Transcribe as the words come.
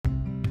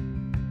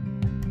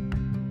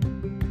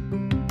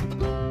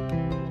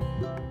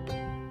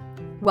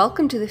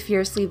Welcome to the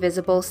Fiercely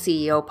Visible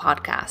CEO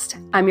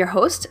podcast. I'm your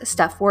host,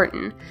 Steph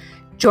Wharton.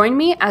 Join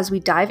me as we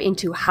dive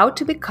into how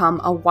to become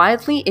a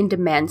wildly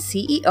in-demand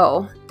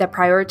CEO that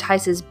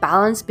prioritizes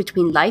balance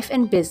between life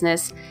and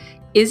business,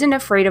 isn't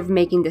afraid of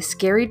making the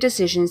scary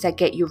decisions that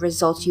get you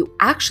results you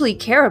actually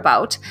care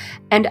about,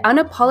 and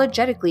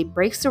unapologetically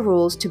breaks the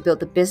rules to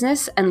build the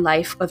business and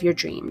life of your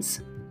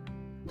dreams.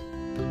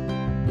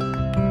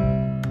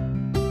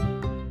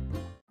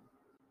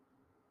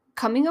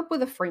 Coming up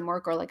with a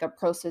framework or like a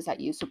process that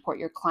you support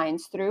your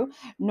clients through,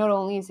 not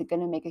only is it going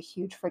to make a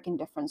huge freaking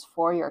difference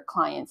for your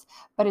clients,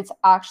 but it's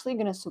actually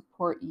going to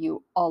support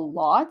you a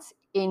lot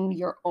in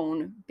your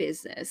own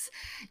business.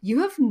 You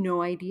have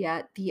no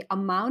idea the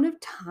amount of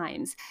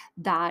times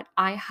that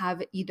I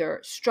have either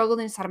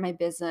struggled inside of my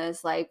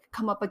business, like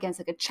come up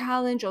against like a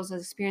challenge, I was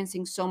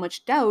experiencing so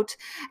much doubt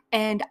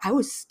and I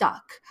was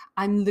stuck.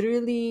 I'm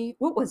literally,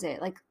 what was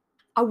it? Like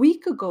a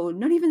week ago,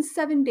 not even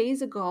 7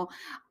 days ago,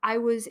 I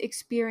was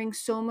experiencing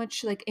so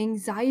much like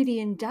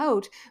anxiety and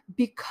doubt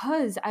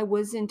because I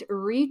wasn't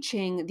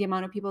reaching the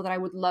amount of people that I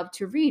would love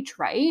to reach,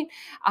 right?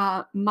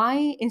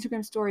 My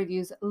Instagram story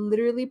views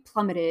literally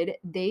plummeted.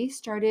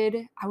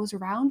 I was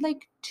around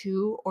like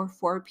 2 or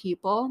 4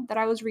 people that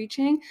I was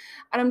reaching.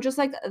 And I'm just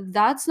like,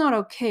 that's not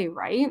okay,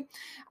 right?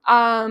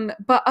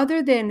 But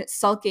other than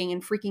sulking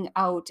and freaking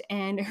out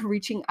and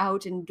reaching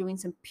out and doing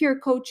some peer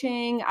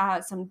coaching,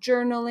 some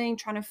journaling,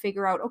 trying to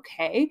figure out,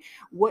 okay,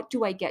 what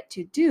do I get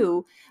to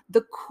do?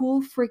 The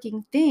cool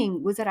freaking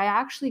thing was that I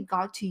actually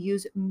got to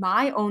use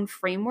my own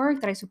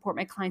framework that I support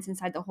my clients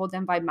inside the Whole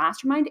Damn Vibe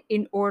Mastermind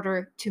in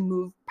order to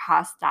move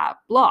past that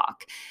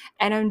block.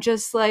 And I'm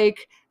just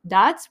like,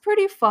 that's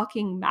pretty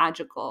fucking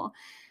magical.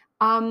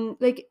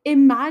 Like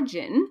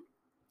imagine,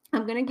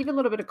 I'm going to give a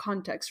little bit of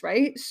context,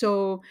 right?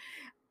 So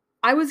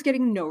I was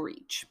getting no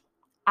reach.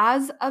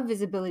 As a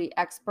visibility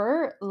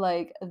expert,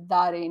 like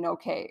that ain't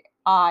okay.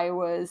 I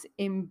was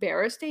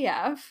embarrassed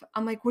AF.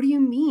 I'm like, what do you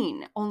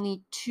mean?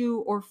 Only 2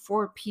 or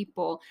 4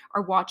 people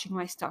are watching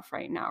my stuff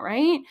right now,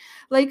 right?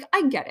 Like,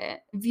 I get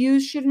it.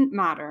 Views shouldn't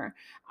matter.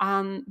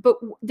 But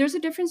there's a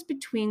difference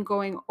between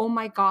going, oh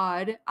my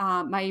God,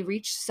 my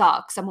reach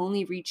sucks. I'm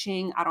only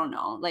reaching, I don't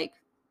know, like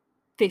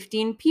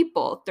 15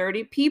 people,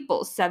 30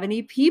 people,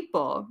 70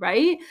 people,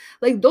 right?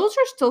 Like those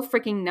are still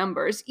freaking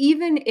numbers.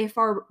 Even if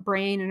our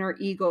brain and our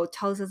ego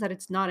tells us that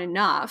it's not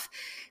enough,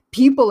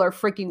 people are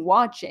freaking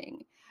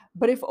watching.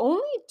 But if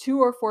only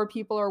 2 or 4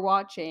 people are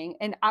watching,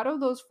 and out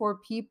of those 4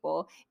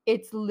 people,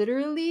 it's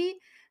literally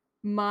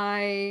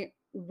my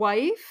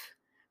wife,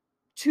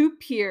 2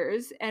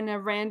 peers, and a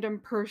random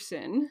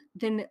person,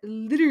 then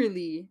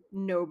literally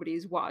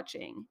nobody's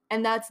watching.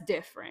 And that's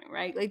different,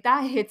 right? Like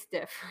that hits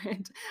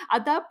different.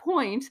 At that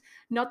point,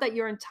 not that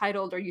you're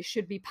entitled or you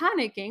should be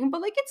panicking,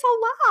 but like it's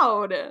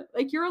allowed.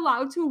 Like you're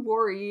allowed to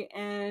worry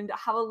and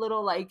have a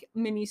little like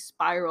mini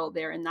spiral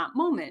there in that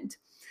moment.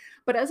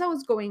 But as I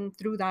was going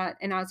through that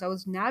and as I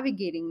was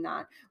navigating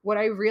that, what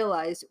I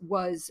realized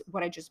was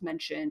what I just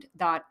mentioned,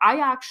 that I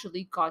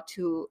actually got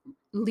to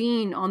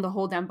lean on the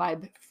Whole Damn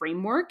Vibe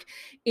framework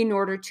in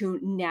order to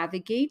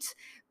navigate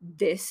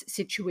this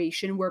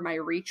situation where my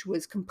reach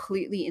was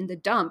completely in the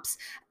dumps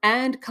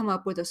and come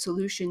up with a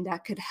solution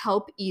that could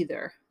help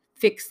either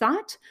fix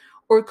that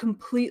or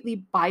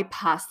completely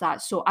bypass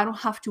that. So I don't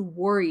have to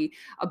worry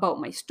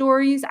about my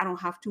stories. I don't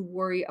have to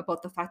worry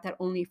about the fact that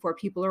only 4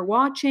 people are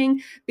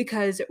watching,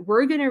 because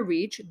we're going to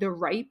reach the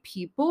right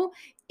people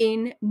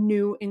in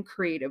new and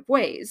creative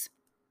ways.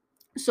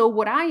 So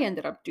what I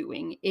ended up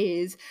doing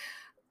is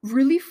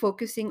really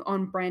focusing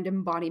on brand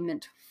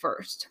embodiment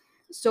first.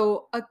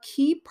 So, a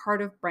key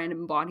part of brand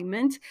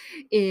embodiment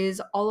is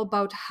all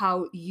about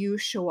how you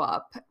show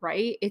up,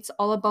 right? It's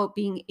all about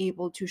being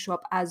able to show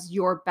up as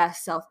your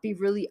best self, be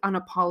really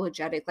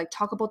unapologetic, like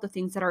talk about the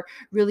things that are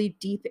really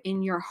deep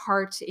in your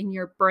heart, in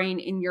your brain,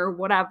 in your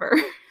whatever.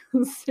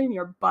 In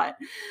your butt,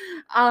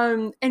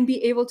 and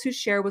be able to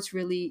share what's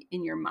really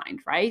in your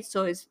mind, right?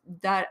 So it's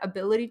that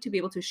ability to be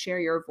able to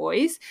share your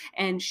voice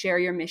and share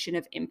your mission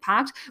of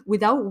impact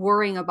without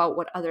worrying about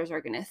what others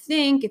are going to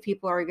think, if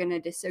people are going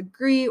to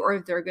disagree, or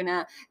if they're going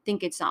to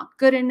think it's not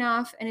good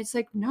enough. And it's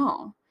like,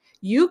 no,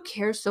 you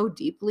care so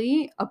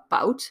deeply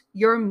about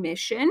your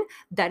mission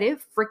that it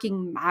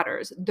freaking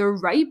matters. The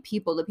right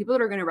people, the people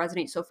that are going to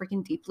resonate so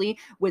freaking deeply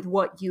with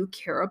what you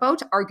care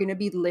about, are going to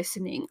be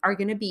listening, are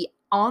going to be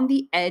on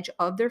the edge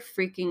of their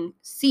freaking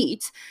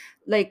seat,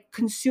 like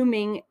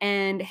consuming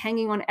and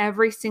hanging on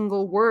every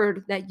single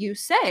word that you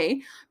say,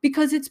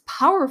 because it's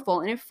powerful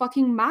and it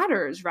fucking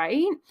matters,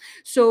 right?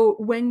 So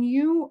when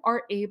you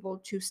are able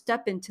to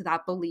step into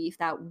that belief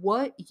that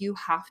what you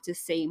have to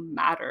say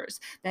matters,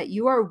 that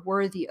you are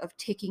worthy of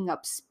taking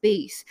up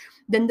space,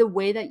 then the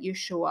way that you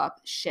show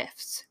up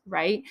shifts,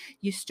 right?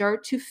 You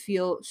start to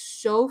feel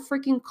so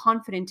freaking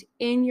confident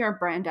in your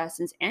brand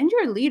essence and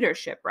your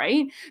leadership,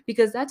 right?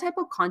 Because that type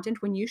of content,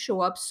 when you show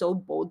up so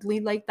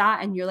boldly like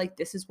that and you're like,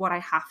 this is what I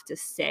have to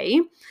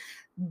say,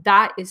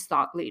 That is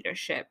thought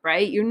leadership,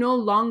 right? You're no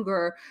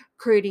longer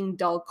creating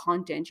dull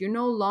content. You're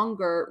no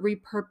longer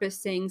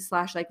repurposing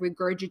 / like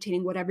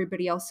regurgitating what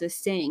everybody else is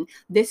saying.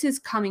 This is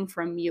coming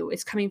from you.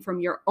 It's coming from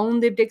your own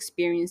lived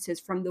experiences,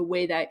 from the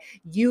way that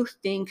you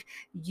think,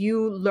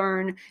 you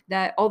learn,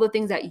 that all the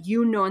things that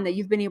you know and that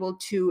you've been able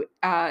to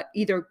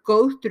either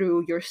go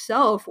through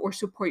yourself or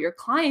support your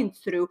clients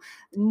through.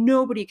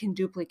 Nobody can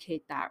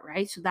duplicate that,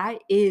 right? So that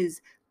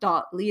is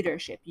thought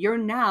leadership. You're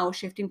now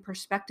shifting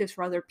perspectives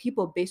for other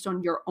people based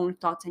on your own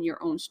thoughts and your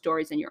own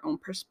stories and your own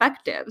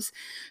perspectives.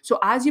 So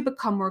as you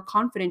become more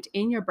confident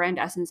in your brand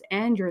essence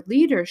and your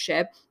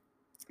leadership,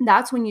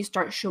 that's when you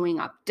start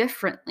showing up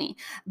differently.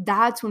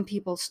 That's when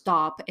people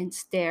stop and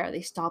stare,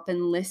 they stop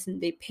and listen,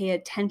 they pay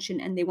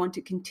attention, and they want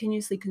to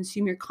continuously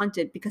consume your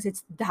content because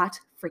it's that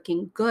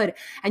freaking good.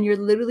 And you're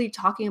literally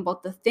talking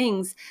about the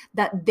things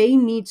that they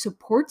need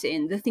support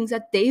in, the things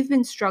that they've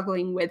been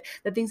struggling with,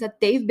 the things that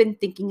they've been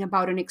thinking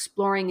about and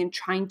exploring and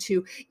trying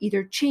to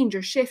either change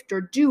or shift or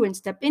do and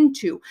step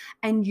into.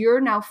 And you're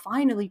now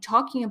finally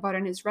talking about it,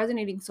 and it's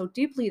resonating so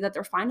deeply that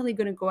they're finally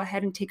going to go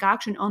ahead and take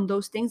action on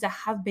those things that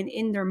have been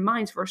in their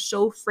minds for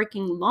so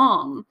freaking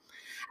long.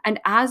 And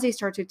as they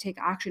start to take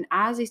action,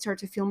 as they start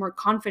to feel more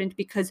confident,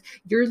 because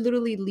you're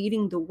literally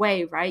leading the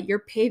way, right? You're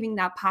paving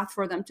that path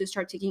for them to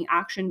start taking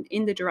action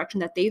in the direction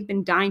that they've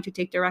been dying to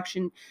take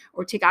direction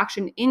or take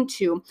action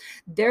into.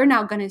 They're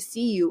now going to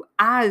see you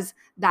as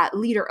that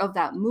leader of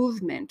that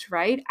movement,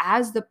 right?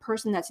 As the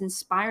person that's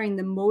inspiring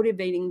them,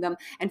 motivating them,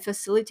 and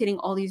facilitating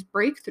all these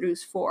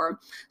breakthroughs for.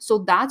 So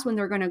that's when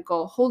they're going to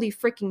go, holy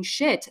freaking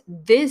shit,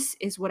 this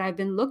is what I've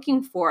been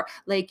looking for.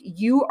 Like,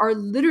 you are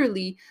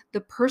literally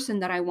the person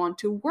that I want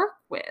to work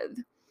with.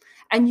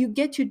 And you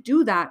get to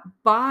do that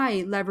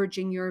by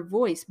leveraging your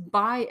voice,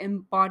 by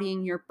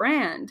embodying your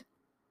brand.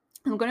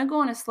 I'm going to go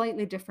on a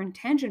slightly different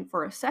tangent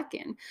for a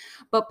second,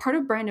 but part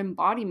of brand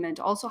embodiment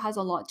also has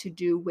a lot to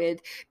do with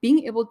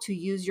being able to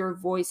use your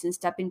voice and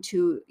step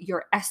into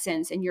your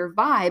essence and your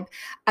vibe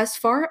as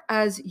far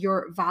as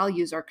your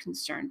values are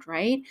concerned,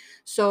 right?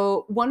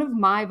 So one of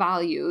my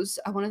values,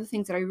 one of the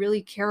things that I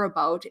really care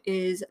about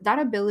is that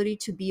ability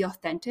to be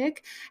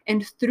authentic,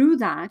 and through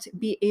that,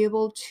 be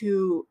able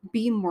to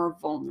be more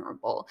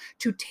vulnerable,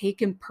 to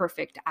take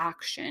imperfect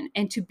action,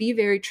 and to be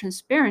very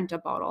transparent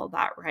about all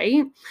that,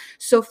 right?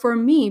 So for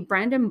me,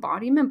 brand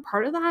embodiment,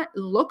 part of that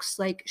looks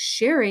like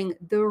sharing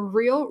the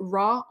real,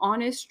 raw,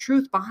 honest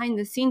truth behind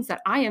the scenes that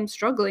I am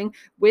struggling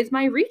with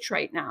my reach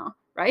right now,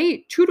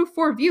 right? 2 to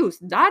 4 views.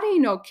 That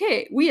ain't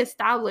okay. We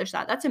established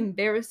that. That's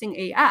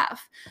embarrassing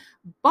AF.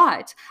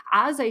 But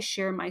as I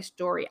share my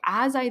story,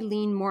 as I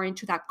lean more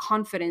into that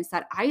confidence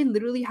that I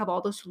literally have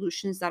all the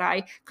solutions that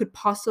I could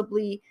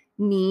possibly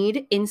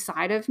need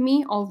inside of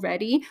me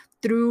already,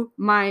 through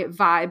my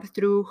vibe,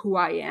 through who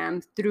I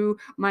am, through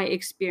my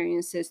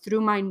experiences,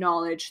 through my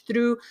knowledge,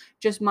 through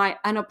just my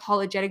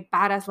unapologetic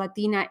badass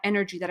Latina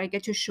energy that I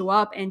get to show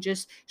up and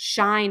just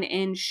shine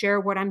and share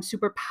what I'm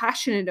super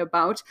passionate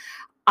about,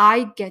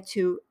 I get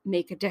to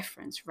make a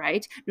difference,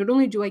 right? Not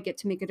only do I get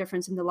to make a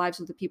difference in the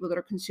lives of the people that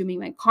are consuming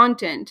my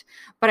content,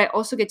 but I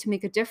also get to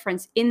make a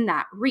difference in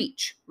that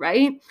reach,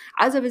 right?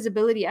 As a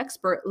visibility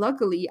expert,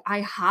 luckily,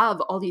 I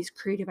have all these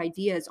creative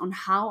ideas on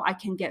how I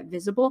can get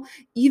visible,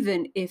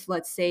 even if,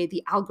 let's say,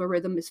 the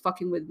algorithm is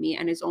fucking with me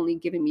and is only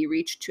giving me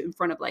reach to in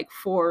front of like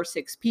 4 or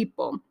 6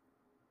 people.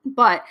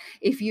 But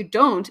if you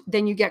don't,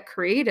 then you get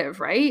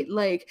creative, right?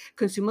 Like,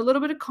 consume a little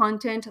bit of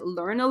content,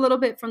 learn a little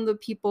bit from the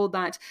people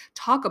that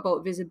talk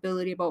about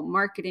visibility, about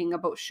marketing,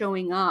 about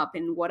showing up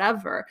and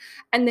whatever,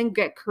 and then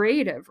get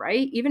creative,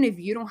 right? Even if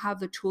you don't have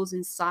the tools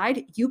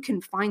inside, you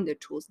can find the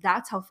tools.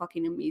 That's how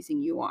fucking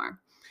amazing you are.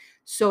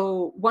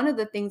 So one of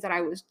the things that I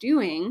was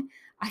doing,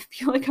 I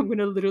feel like I'm going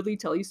to literally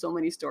tell you so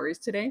many stories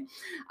today.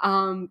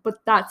 But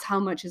that's how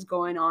much is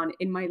going on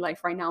in my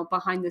life right now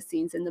behind the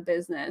scenes in the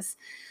business.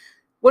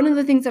 One of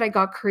the things that I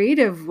got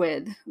creative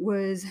with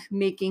was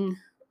making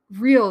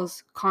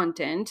reels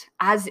content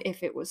as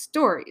if it was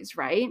stories,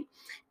 right?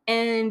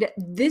 And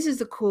this is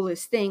the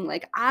coolest thing.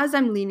 Like, as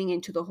I'm leaning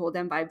into the whole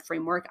damn vibe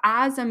framework,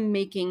 as I'm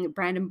making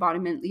brand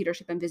embodiment,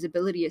 leadership, and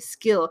visibility a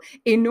skill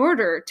in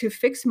order to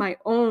fix my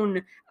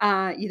own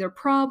either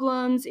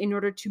problems, in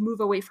order to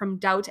move away from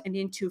doubt and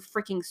into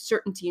freaking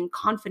certainty and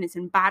confidence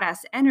and badass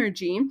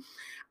energy,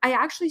 I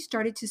actually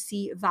started to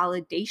see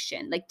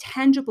validation, like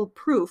tangible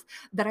proof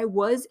that I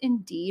was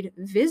indeed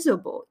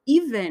visible,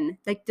 even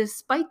like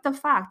despite the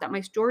fact that my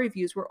story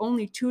views were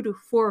only 2 to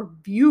 4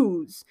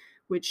 views,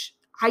 which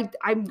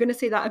I'm going to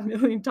say that a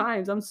million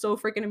times. I'm so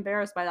freaking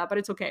embarrassed by that, but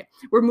it's okay.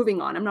 We're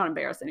moving on. I'm not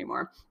embarrassed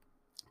anymore.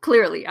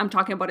 Clearly, I'm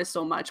talking about it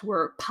so much.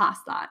 We're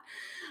past that.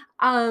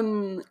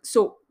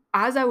 So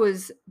as I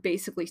was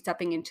basically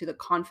stepping into the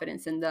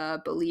confidence and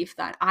the belief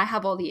that I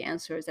have all the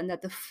answers and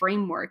that the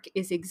framework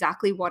is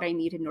exactly what I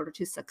need in order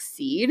to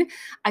succeed,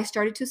 I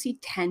started to see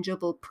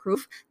tangible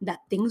proof that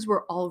things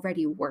were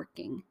already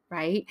working,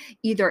 right?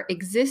 Either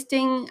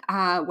existing,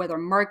 whether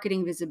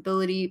marketing,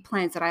 visibility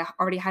plans that I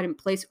already had in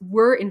place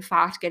were in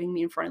fact getting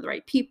me in front of the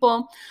right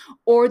people,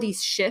 or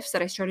these shifts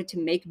that I started to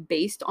make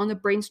based on the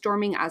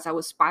brainstorming as I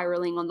was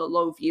spiraling on the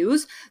low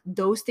views,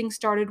 those things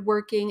started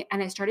working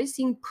and I started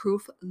seeing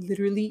proof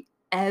literally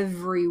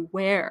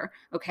everywhere.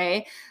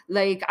 Okay.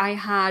 Like I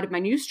had my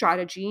new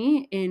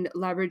strategy in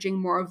leveraging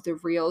more of the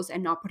reels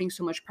and not putting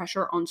so much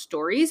pressure on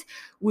stories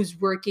was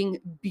working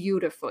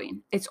beautifully.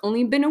 It's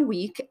only been a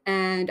week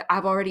and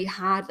I've already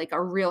had like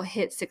a reel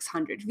hit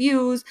 600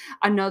 views,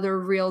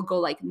 another reel go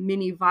like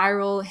mini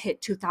viral,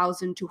 hit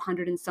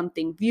 2,200 and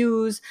something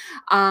views.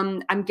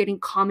 I'm getting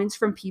comments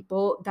from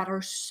people that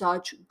are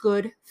such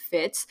good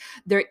fits.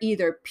 They're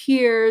either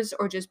peers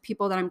or just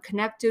people that I'm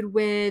connected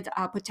with,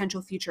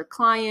 potential future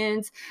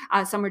clients.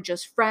 Some are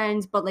just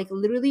friends, but like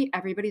literally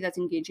everybody that's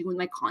engaging with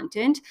my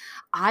content,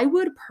 I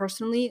would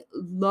personally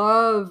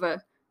love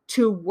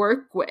to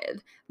work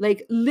with.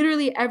 Like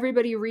literally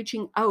everybody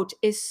reaching out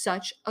is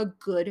such a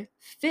good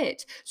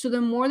fit. So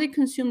the more they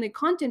consume the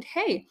content,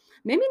 hey,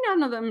 maybe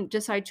none of them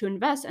decide to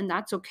invest, and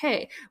that's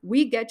okay.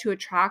 We get to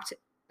attract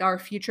our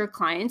future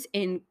clients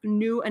in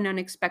new and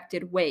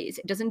unexpected ways.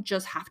 It doesn't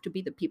just have to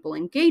be the people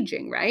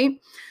engaging, right?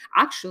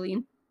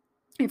 Actually,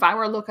 if I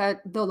were to look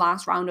at the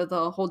last round of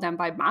the Whole Damn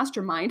Vibe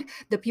Mastermind,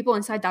 the people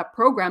inside that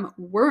program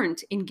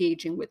weren't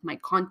engaging with my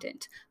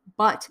content,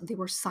 but they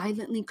were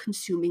silently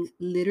consuming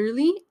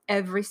literally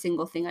every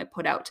single thing I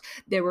put out.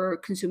 They were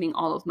consuming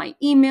all of my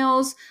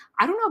emails.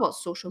 I don't know about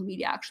social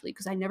media actually,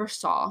 because I never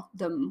saw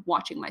them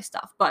watching my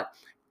stuff, but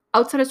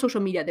outside of social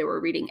media, they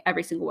were reading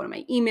every single one of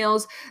my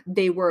emails.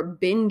 They were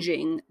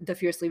binging the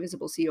Fiercely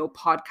Visible CEO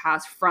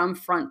podcast from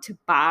front to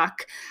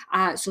back.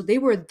 So they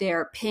were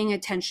there paying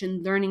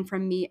attention, learning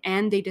from me,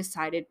 and they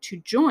decided to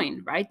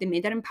join, right? They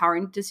made that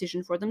empowering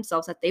decision for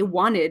themselves that they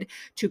wanted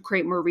to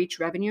create more reach,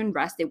 revenue, and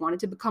rest. They wanted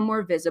to become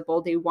more visible.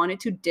 They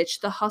wanted to ditch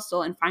the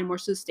hustle and find more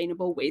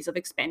sustainable ways of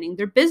expanding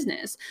their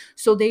business.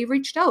 So they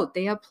reached out,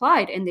 they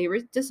applied, and they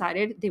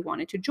decided they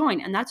wanted to join.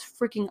 And that's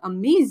freaking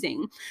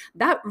amazing.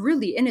 That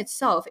really in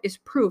itself is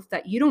proof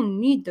that you don't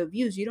need the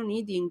views, you don't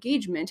need the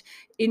engagement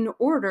in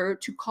order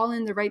to call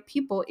in the right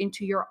people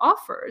into your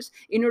offers,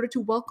 in order to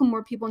welcome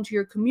more people into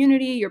your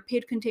community, your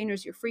paid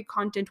containers, your free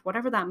content,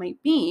 whatever that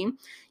might be.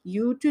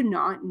 You do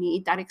not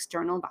need that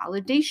external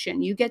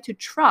validation. You get to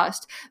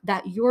trust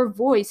that your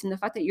voice and the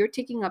fact that you're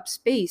taking up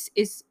space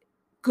is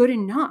good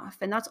enough.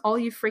 And that's all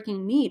you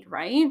freaking need,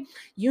 right?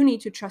 You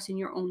need to trust in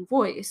your own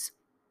voice.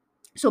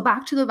 So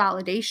back to the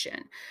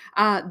validation,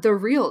 the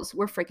reels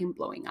were freaking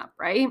blowing up,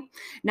 right?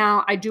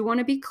 Now, I do want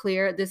to be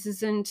clear. This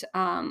isn't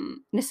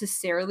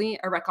necessarily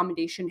a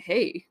recommendation.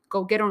 Hey,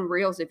 go get on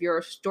reels if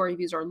your story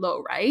views are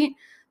low, right?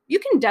 You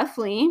can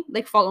definitely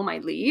like follow my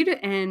lead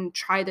and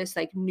try this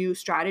like new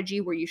strategy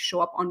where you show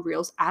up on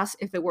reels as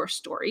if it were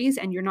stories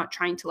and you're not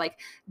trying to like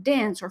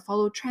dance or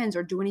follow trends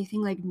or do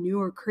anything like new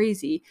or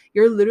crazy.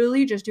 You're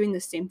literally just doing the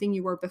same thing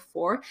you were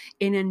before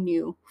in a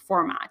new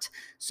format.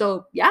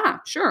 So yeah,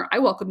 sure, I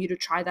welcome you to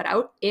try that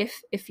out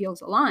if it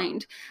feels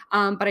aligned.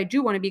 But I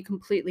do want to be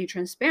completely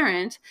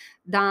transparent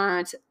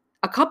that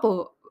a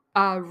couple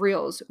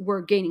reels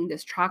were gaining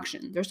this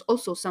traction. There's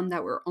also some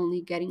that were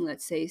only getting,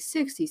 let's say,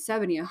 60,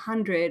 70,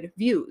 100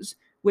 views,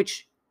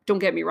 which don't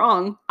get me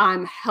wrong,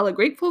 I'm hella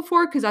grateful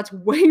for because that's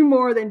way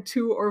more than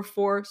 2 or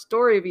 4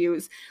 story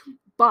views.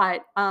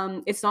 But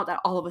it's not that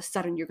all of a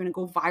sudden you're going to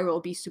go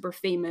viral, be super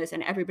famous,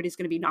 and everybody's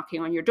going to be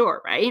knocking on your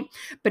door, right?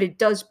 But it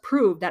does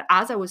prove that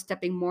as I was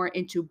stepping more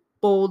into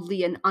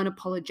boldly and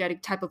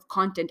unapologetic type of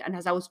content, and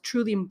as I was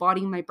truly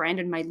embodying my brand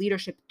and my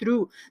leadership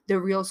through the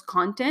Reels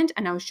content,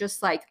 and I was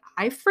just like,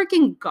 I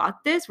freaking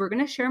got this. We're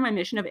going to share my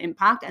mission of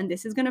impact, and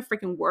this is going to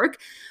freaking work.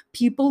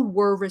 People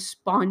were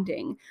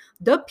responding.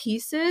 The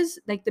pieces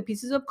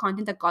of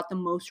content that got the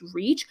most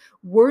reach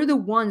were the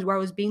ones where I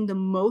was being the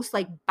most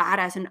like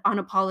badass and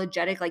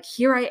unapologetic. Like,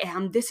 here I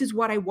am. This is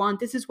what I want.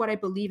 This is what I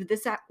believe.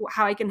 This is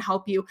how I can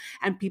help you.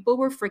 And people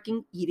were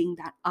freaking eating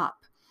that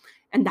up.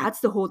 And that's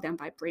the whole damn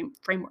vibe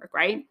framework,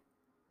 right?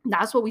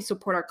 That's what we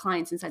support our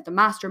clients inside the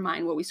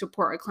mastermind, what we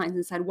support our clients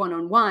inside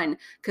one-on-one,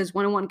 because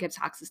one-on-one gets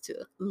access to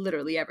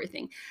literally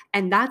everything.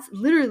 And that's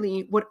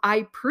literally what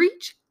I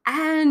preach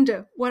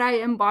and what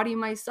I embody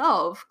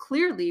myself.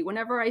 Clearly,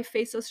 whenever I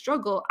face a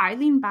struggle, I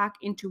lean back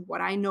into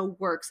what I know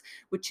works,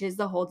 which is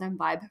the whole damn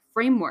vibe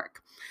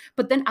framework.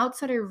 But then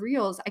outside of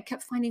Reels, I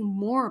kept finding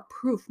more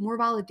proof, more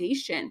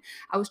validation.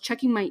 I was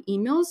checking my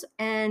emails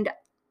and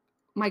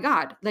my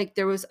God, like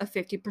there was a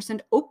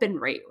 50% open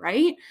rate,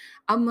 right?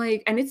 I'm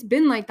like, and it's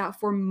been like that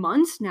for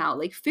months now.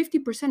 Like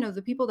 50% of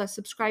the people that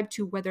subscribe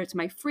to, whether it's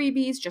my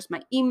freebies, just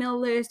my email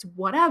list,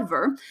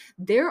 whatever,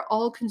 they're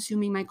all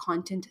consuming my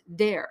content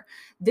there.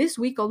 This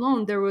week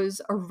alone, there was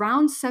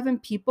around 7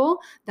 people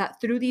that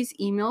through these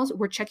emails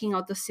were checking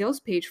out the sales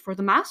page for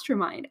the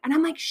mastermind. And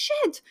I'm like,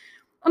 shit.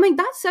 I'm like,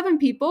 that's 7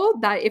 people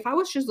that if I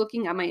was just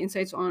looking at my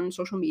insights on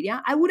social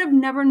media, I would have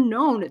never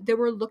known they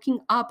were looking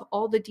up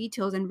all the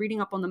details and reading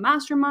up on the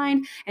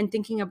mastermind and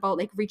thinking about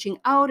like reaching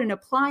out and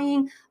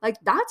applying. Like,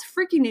 that's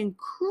freaking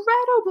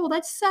incredible.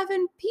 That's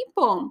 7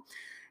 people.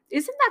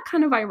 isn't that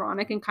kind of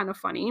ironic and kind of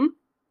funny?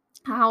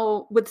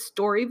 How with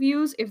story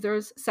views, if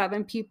there's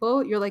 7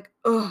 people, you're like,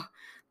 ugh,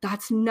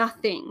 that's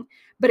nothing.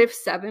 But if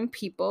 7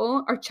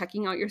 people are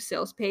checking out your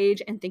sales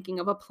page and thinking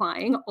of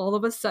applying, all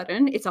of a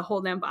sudden it's a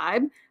whole damn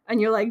vibe. And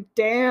you're like,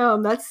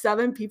 damn, that's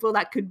 7 people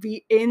that could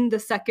be in the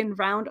second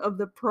round of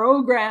the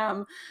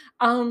program.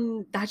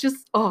 That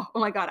just, oh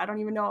my God, I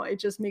don't even know. It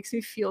just makes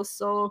me feel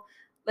so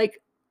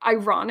like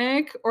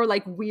ironic or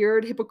like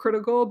weird,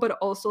 hypocritical, but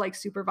also like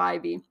super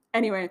vibey.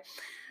 Anyway,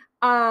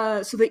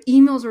 so the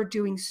emails are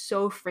doing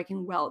so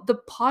freaking well. The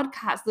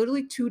podcast,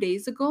 literally 2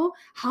 days ago,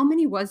 how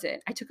many was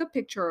it? I took a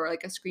picture or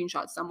like a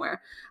screenshot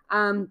somewhere.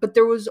 But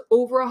there was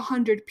over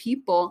 100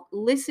 people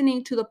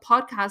listening to the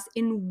podcast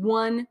in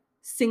one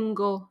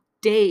single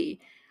day.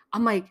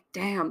 I'm like,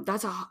 damn,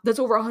 that's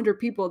over 100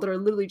 people that are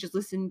literally just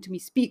listening to me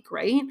speak,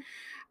 right?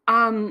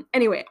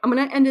 Anyway, I'm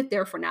gonna end it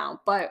there for now,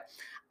 but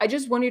I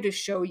just wanted to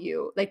show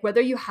you, like, whether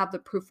you have the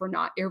proof or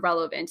not,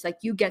 irrelevant. Like,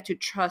 you get to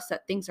trust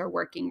that things are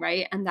working,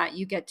 right? And that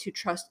you get to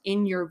trust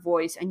in your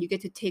voice and you get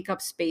to take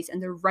up space,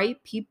 and the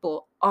right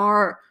people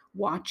are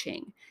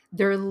watching.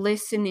 They're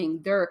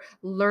listening, they're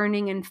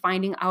learning and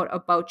finding out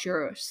about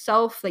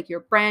yourself, like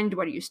your brand,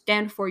 what do you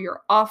stand for,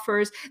 your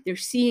offers. They're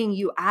seeing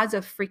you as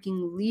a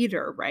freaking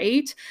leader,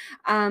 right?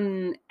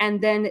 And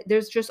then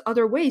there's just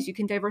other ways you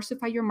can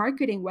diversify your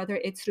marketing, whether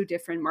it's through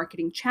different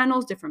marketing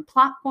channels, different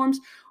platforms,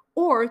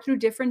 or through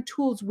different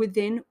tools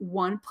within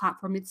one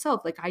platform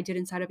itself, like I did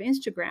inside of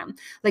Instagram.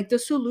 Like, the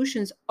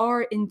solutions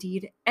are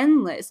indeed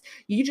endless.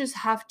 You just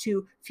have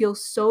to feel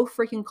so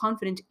freaking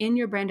confident in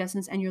your brand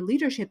essence and your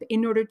leadership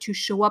in order to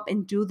show up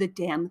and do the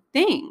damn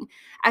thing,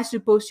 as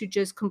opposed to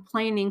just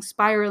complaining,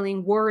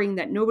 spiraling, worrying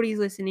that nobody's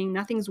listening,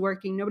 nothing's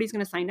working, nobody's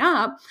going to sign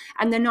up,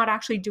 and then not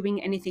actually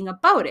doing anything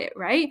about it,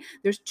 right?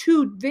 There's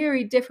 2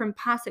 very different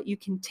paths that you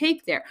can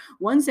take there.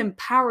 One's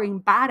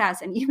empowering,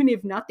 badass, and even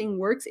if nothing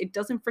works, it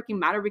doesn't freaking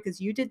matter because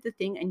you did the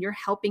thing and you're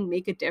helping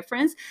make a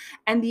difference.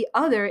 And the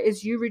other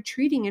is you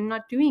retreating and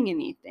not doing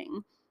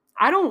anything.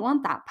 I don't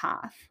want that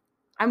path.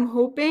 I'm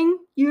hoping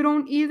you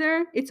don't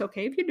either. It's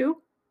okay if you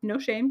do. No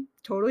shame.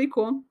 Totally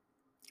cool.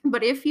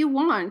 But if you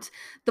want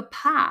the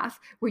path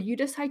where you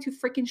decide to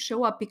freaking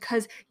show up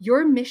because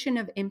your mission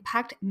of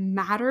impact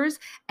matters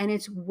and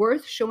it's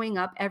worth showing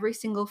up every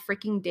single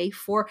freaking day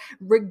for,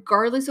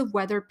 regardless of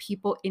whether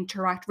people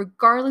interact,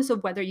 regardless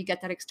of whether you get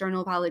that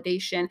external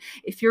validation,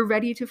 if you're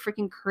ready to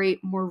freaking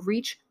create more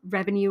reach,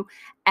 revenue,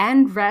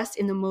 and rest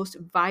in the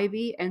most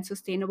vibey and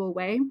sustainable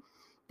way,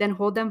 then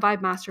Hold Them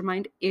Vibe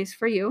Mastermind is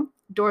for you.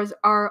 Doors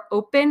are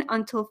open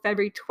until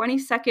February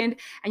 22nd,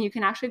 and you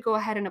can actually go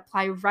ahead and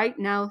apply right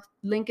now.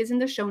 Link is in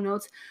the show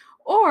notes.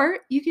 Or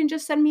you can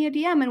just send me a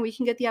DM and we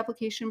can get the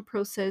application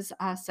process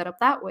set up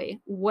that way.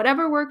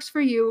 Whatever works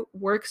for you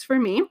works for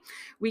me.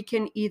 We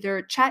can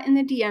either chat in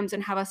the DMs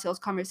and have a sales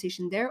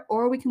conversation there,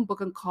 or we can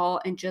book a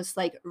call and just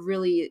like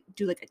really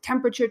do like a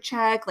temperature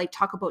check, like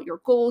talk about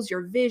your goals,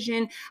 your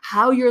vision,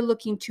 how you're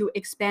looking to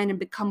expand and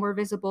become more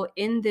visible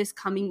in this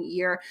coming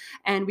year.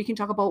 And we can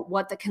talk about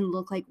what that can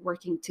look like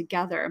working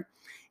together.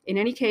 In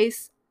any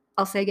case,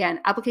 I'll say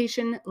again,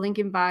 application, link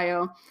in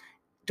bio.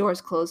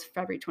 Doors close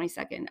February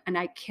 22nd. And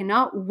I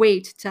cannot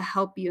wait to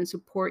help you and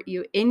support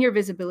you in your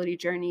visibility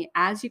journey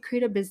as you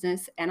create a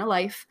business and a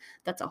life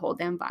that's a whole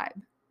damn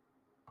vibe.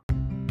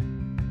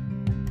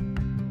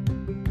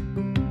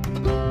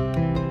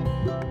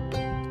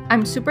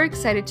 I'm super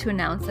excited to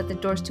announce that the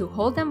doors to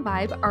Hold Them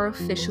Vibe are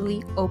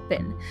officially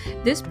open.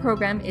 This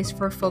program is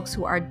for folks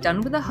who are done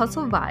with the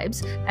hustle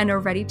vibes and are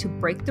ready to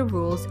break the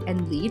rules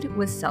and lead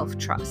with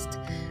self-trust.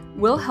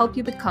 We'll help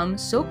you become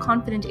so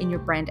confident in your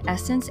brand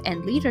essence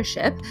and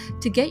leadership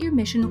to get your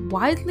mission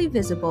widely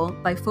visible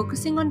by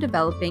focusing on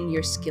developing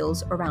your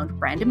skills around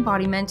brand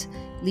embodiment,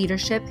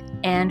 leadership,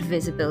 and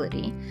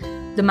visibility.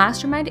 The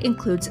mastermind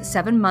includes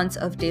 7 months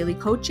of daily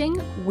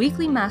coaching,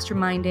 weekly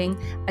masterminding,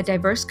 a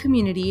diverse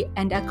community,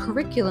 and a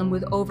curriculum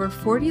with over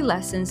 40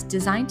 lessons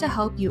designed to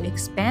help you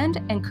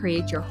expand and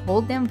create your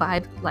Hold Them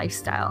Vibe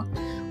lifestyle.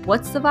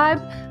 What's the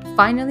vibe?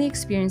 Finally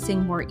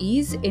experiencing more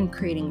ease in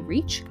creating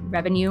reach,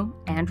 revenue,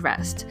 and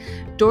rest.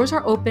 Doors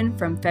are open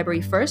from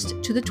February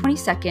 1st to the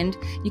 22nd.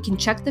 You can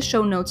check the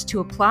show notes to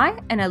apply,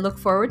 and I look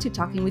forward to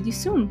talking with you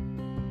soon.